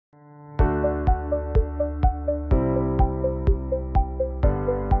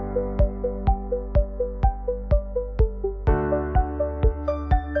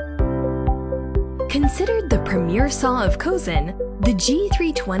Considered the premier saw of Cosen, the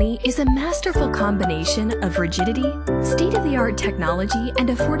G320 is a masterful combination of rigidity, state-of-the-art technology, and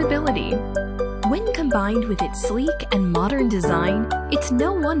affordability. When combined with its sleek and modern design, it's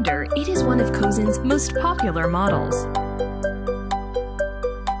no wonder it is one of Cosen's most popular models.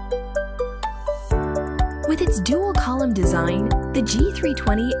 With its dual-column design, the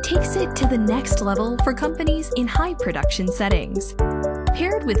G320 takes it to the next level for companies in high production settings.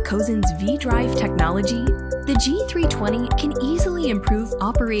 Paired with Cosen's V-Drive technology, the G320 can easily improve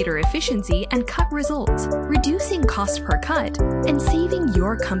operator efficiency and cut results, reducing cost per cut and saving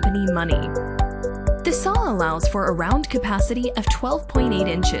your company money. The saw allows for a round capacity of 12.8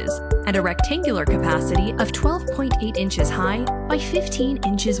 inches and a rectangular capacity of 12.8 inches high by 15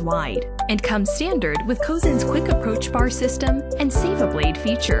 inches wide, and comes standard with Cosen's quick approach bar system and save-a-blade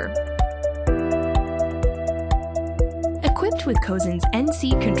feature. Equipped with Cosen's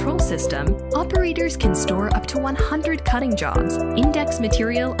NC control system, operators can store up to 100 cutting jobs, index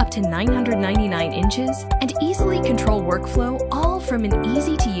material up to 999 inches, and easily control workflow, all from an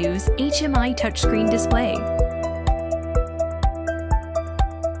easy-to-use HMI touchscreen display.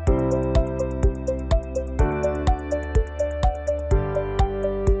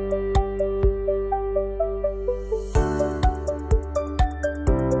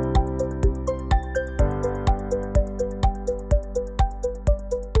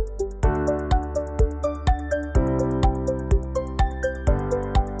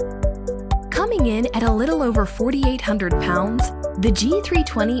 Coming in at a little over 4,800 pounds, the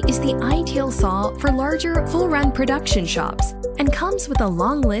G320 is the ideal saw for larger, full-run production shops and comes with a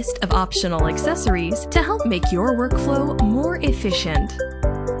long list of optional accessories to help make your workflow more efficient.